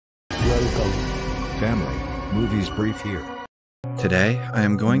family. Movies Brief here. Today, I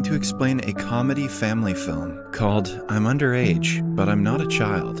am going to explain a comedy family film called I'm Underage, But I'm Not a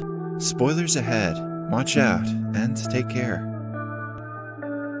Child. Spoilers ahead. Watch out, and take care.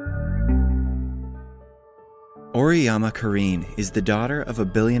 Oriyama Karin is the daughter of a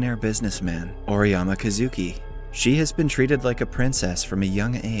billionaire businessman, Oriyama Kazuki. She has been treated like a princess from a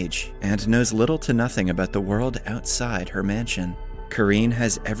young age and knows little to nothing about the world outside her mansion. Karin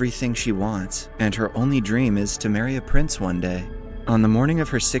has everything she wants, and her only dream is to marry a prince one day. On the morning of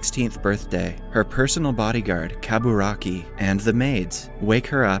her 16th birthday, her personal bodyguard, Kaburaki, and the maids wake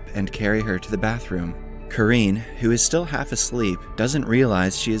her up and carry her to the bathroom. Karin, who is still half asleep, doesn't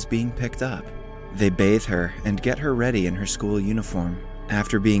realize she is being picked up. They bathe her and get her ready in her school uniform.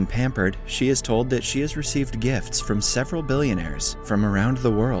 After being pampered, she is told that she has received gifts from several billionaires from around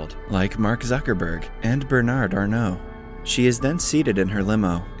the world, like Mark Zuckerberg and Bernard Arnault. She is then seated in her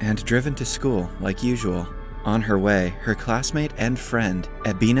limo and driven to school like usual. On her way, her classmate and friend,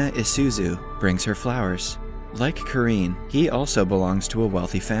 Ebina Isuzu, brings her flowers. Like Karin, he also belongs to a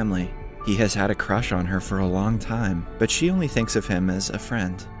wealthy family. He has had a crush on her for a long time, but she only thinks of him as a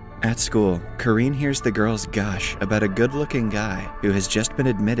friend. At school, Karin hears the girls gush about a good-looking guy who has just been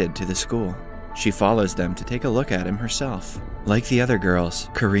admitted to the school. She follows them to take a look at him herself. Like the other girls,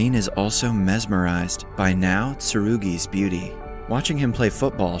 Karin is also mesmerized by Nao Tsurugi's beauty. Watching him play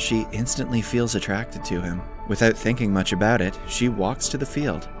football, she instantly feels attracted to him. Without thinking much about it, she walks to the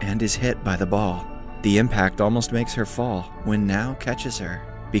field and is hit by the ball. The impact almost makes her fall when Nao catches her.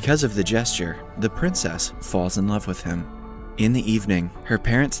 Because of the gesture, the princess falls in love with him. In the evening, her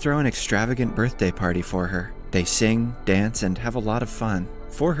parents throw an extravagant birthday party for her. They sing, dance, and have a lot of fun.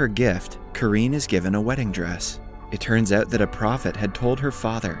 For her gift, Karin is given a wedding dress. It turns out that a prophet had told her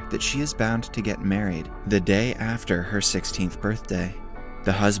father that she is bound to get married the day after her 16th birthday.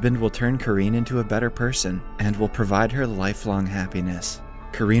 The husband will turn Karin into a better person and will provide her lifelong happiness.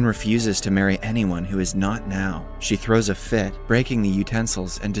 Karin refuses to marry anyone who is not Nao. She throws a fit, breaking the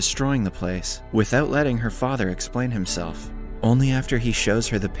utensils and destroying the place, without letting her father explain himself. Only after he shows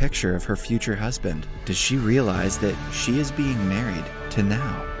her the picture of her future husband does she realize that she is being married to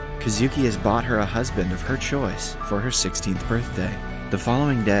Nao. Kazuki has bought her a husband of her choice for her 16th birthday. The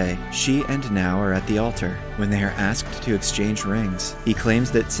following day, she and Nao are at the altar. When they are asked to exchange rings, he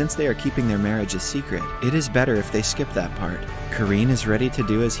claims that since they are keeping their marriage a secret, it is better if they skip that part. Karin is ready to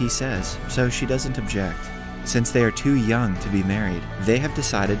do as he says, so she doesn't object. Since they are too young to be married, they have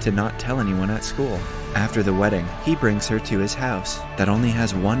decided to not tell anyone at school. After the wedding, he brings her to his house that only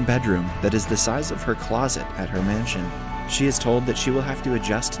has one bedroom that is the size of her closet at her mansion. She is told that she will have to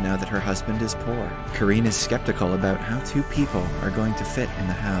adjust now that her husband is poor. Karin is skeptical about how two people are going to fit in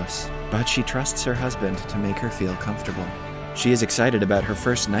the house, but she trusts her husband to make her feel comfortable. She is excited about her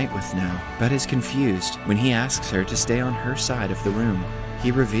first night with Nao, but is confused when he asks her to stay on her side of the room.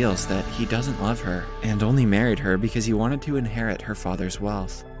 He reveals that he doesn't love her and only married her because he wanted to inherit her father's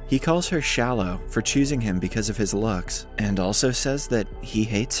wealth. He calls her shallow for choosing him because of his looks, and also says that he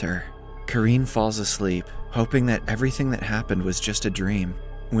hates her. Karin falls asleep, hoping that everything that happened was just a dream.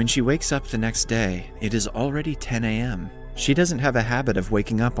 When she wakes up the next day, it is already 10 a.m. She doesn't have a habit of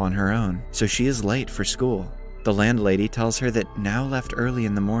waking up on her own, so she is late for school. The landlady tells her that Nao left early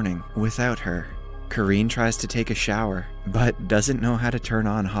in the morning without her. Karin tries to take a shower, but doesn't know how to turn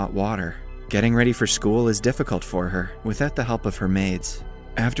on hot water. Getting ready for school is difficult for her, without the help of her maids.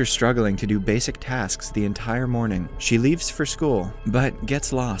 After struggling to do basic tasks the entire morning, she leaves for school, but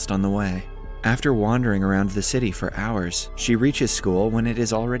gets lost on the way. After wandering around the city for hours, she reaches school when it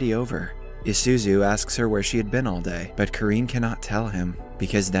is already over. Isuzu asks her where she had been all day, but Karin cannot tell him,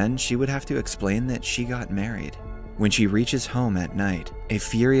 because then she would have to explain that she got married. When she reaches home at night, a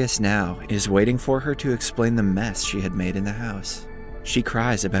furious Nao is waiting for her to explain the mess she had made in the house. She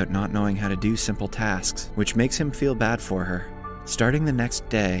cries about not knowing how to do simple tasks, which makes him feel bad for her. Starting the next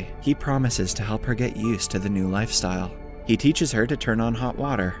day, he promises to help her get used to the new lifestyle. He teaches her to turn on hot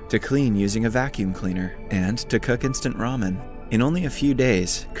water, to clean using a vacuum cleaner, and to cook instant ramen. In only a few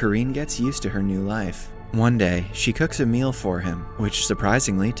days, Karin gets used to her new life. One day, she cooks a meal for him, which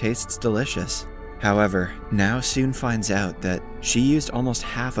surprisingly tastes delicious. However, Nao soon finds out that she used almost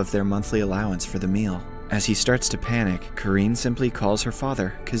half of their monthly allowance for the meal. As he starts to panic, Karin simply calls her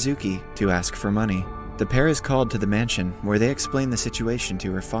father, Kazuki, to ask for money. The pair is called to the mansion, where they explain the situation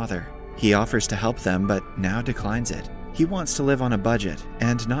to her father. He offers to help them, but Nao declines it. He wants to live on a budget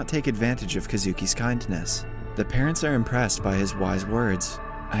and not take advantage of Kazuki's kindness. The parents are impressed by his wise words.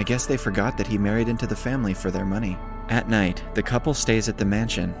 I guess they forgot that he married into the family for their money. At night, the couple stays at the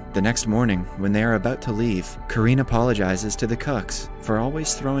mansion. The next morning, when they are about to leave, Karin apologizes to the cooks for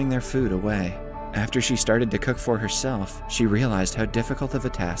always throwing their food away. After she started to cook for herself, she realized how difficult of a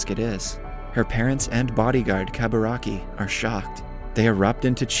task it is. Her parents and bodyguard Kaburaki are shocked. They erupt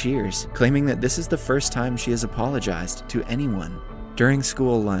into cheers, claiming that this is the first time she has apologized to anyone. During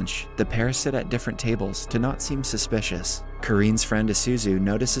school lunch, the pair sit at different tables to not seem suspicious. Karin's friend Isuzu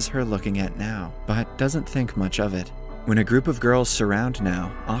notices her looking at Now, but doesn't think much of it. When a group of girls surround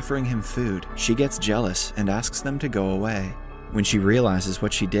Now, offering him food, she gets jealous and asks them to go away. When she realizes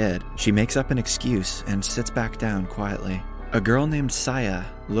what she did, she makes up an excuse and sits back down quietly. A girl named Saya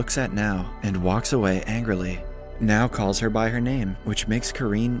looks at Now and walks away angrily. Now calls her by her name, which makes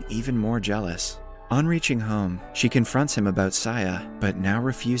Karin even more jealous. On reaching home, she confronts him about Saya, but Now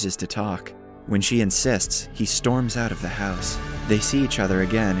refuses to talk. When she insists, he storms out of the house. They see each other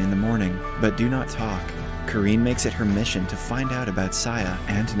again in the morning, but do not talk. Karin makes it her mission to find out about Saya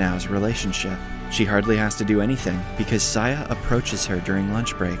and Now's relationship. She hardly has to do anything because Saya approaches her during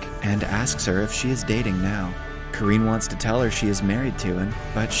lunch break and asks her if she is dating Now. Karin wants to tell her she is married to him,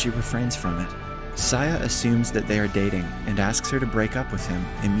 but she refrains from it. Saya assumes that they are dating and asks her to break up with him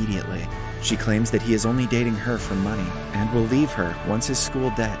immediately. She claims that he is only dating her for money and will leave her once his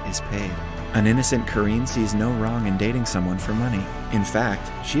school debt is paid. An innocent Karin sees no wrong in dating someone for money. In fact,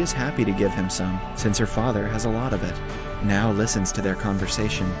 she is happy to give him some, since her father has a lot of it. Now listens to their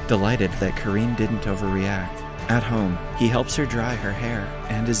conversation, delighted that Karin didn't overreact. At home, he helps her dry her hair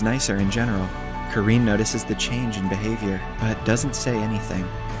and is nicer in general. Karin notices the change in behavior, but doesn't say anything.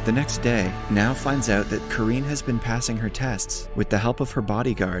 The next day, Now finds out that Karin has been passing her tests with the help of her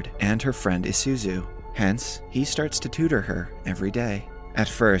bodyguard and her friend Isuzu. Hence, he starts to tutor her every day. At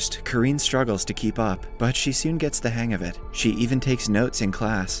first, Karin struggles to keep up, but she soon gets the hang of it. She even takes notes in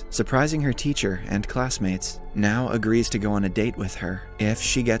class, surprising her teacher and classmates. Now agrees to go on a date with her if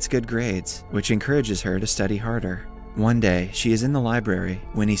she gets good grades, which encourages her to study harder. One day, she is in the library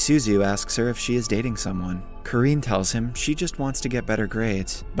when Isuzu asks her if she is dating someone. Karin tells him she just wants to get better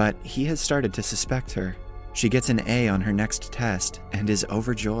grades, but he has started to suspect her. She gets an A on her next test and is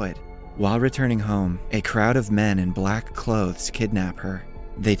overjoyed. While returning home, a crowd of men in black clothes kidnap her.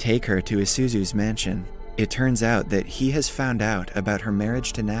 They take her to Isuzu's mansion. It turns out that he has found out about her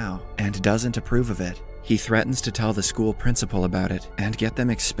marriage to Now and doesn't approve of it. He threatens to tell the school principal about it and get them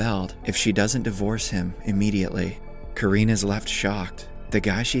expelled if she doesn't divorce him immediately. Karin is left shocked. The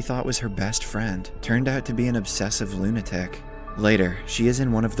guy she thought was her best friend turned out to be an obsessive lunatic. Later, she is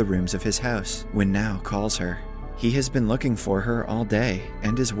in one of the rooms of his house when Now calls her. He has been looking for her all day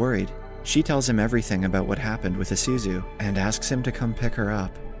and is worried. She tells him everything about what happened with Isuzu and asks him to come pick her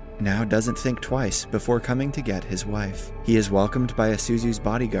up. Now doesn't think twice before coming to get his wife. He is welcomed by Isuzu's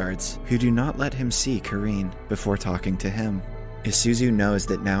bodyguards, who do not let him see Karin before talking to him. Isuzu knows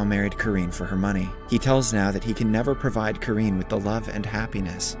that Now married Karin for her money. He tells Now that he can never provide Karin with the love and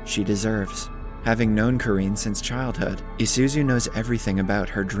happiness she deserves. Having known Karin since childhood, Isuzu knows everything about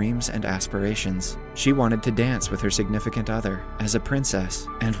her dreams and aspirations. She wanted to dance with her significant other as a princess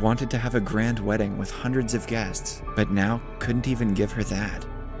and wanted to have a grand wedding with hundreds of guests, but Now couldn't even give her that.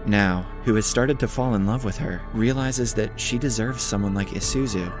 Now, who has started to fall in love with her, realizes that she deserves someone like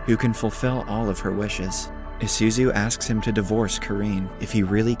Isuzu who can fulfill all of her wishes. Isuzu asks him to divorce Karin if he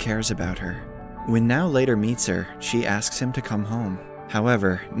really cares about her. When Now later meets her, she asks him to come home.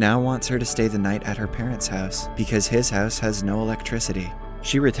 However, Now wants her to stay the night at her parents' house because his house has no electricity.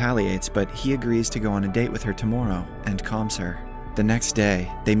 She retaliates, but he agrees to go on a date with her tomorrow and calms her. The next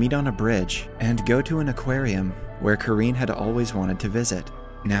day, they meet on a bridge and go to an aquarium where Karin had always wanted to visit.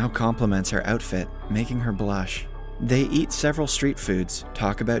 Now compliments her outfit, making her blush. They eat several street foods,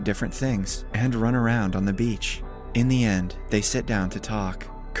 talk about different things, and run around on the beach. In the end, they sit down to talk.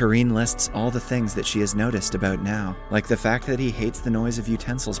 Karin lists all the things that she has noticed about Now, like the fact that he hates the noise of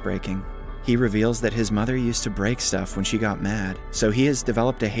utensils breaking. He reveals that his mother used to break stuff when she got mad, so he has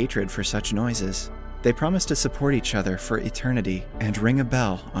developed a hatred for such noises. They promise to support each other for eternity and ring a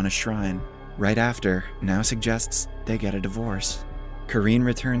bell on a shrine. Right after, Now suggests they get a divorce. Karin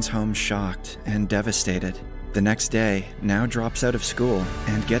returns home shocked and devastated. The next day, Now drops out of school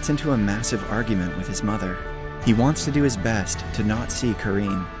and gets into a massive argument with his mother. He wants to do his best to not see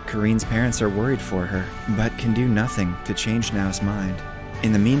Karin. Karin's parents are worried for her, but can do nothing to change Now's mind.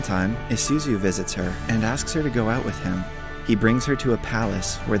 In the meantime, Isuzu visits her and asks her to go out with him. He brings her to a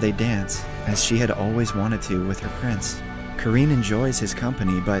palace where they dance, as she had always wanted to with her prince. Karin enjoys his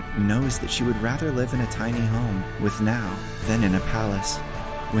company, but knows that she would rather live in a tiny home with Now than in a palace.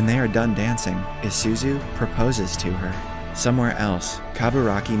 When they are done dancing, Isuzu proposes to her. Somewhere else,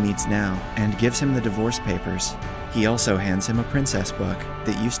 Kaburaki meets Now and gives him the divorce papers. He also hands him a princess book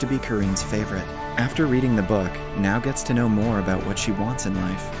that used to be Karin's favorite. After reading the book, Now gets to know more about what she wants in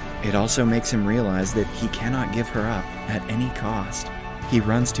life. It also makes him realize that he cannot give her up at any cost. He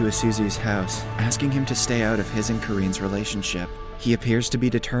runs to Isuzu's house, asking him to stay out of his and Karin's relationship. He appears to be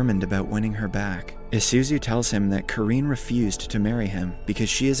determined about winning her back. Isuzu tells him that Karin refused to marry him because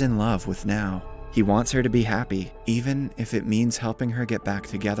she is in love with Now. He wants her to be happy, even if it means helping her get back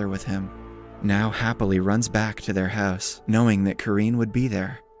together with him. Now happily runs back to their house, knowing that Karin would be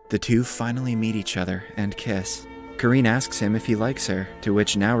there. The two finally meet each other and kiss. Karin asks him if he likes her, to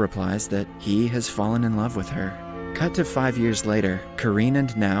which Now replies that he has fallen in love with her. Cut to 5 years later, Karin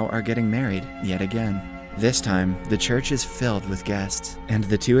and Now are getting married yet again. This time, the church is filled with guests, and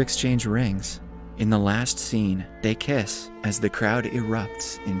the two exchange rings. In the last scene, they kiss as the crowd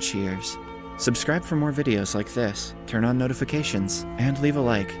erupts in cheers. Subscribe for more videos like this, turn on notifications, and leave a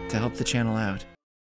like to help the channel out.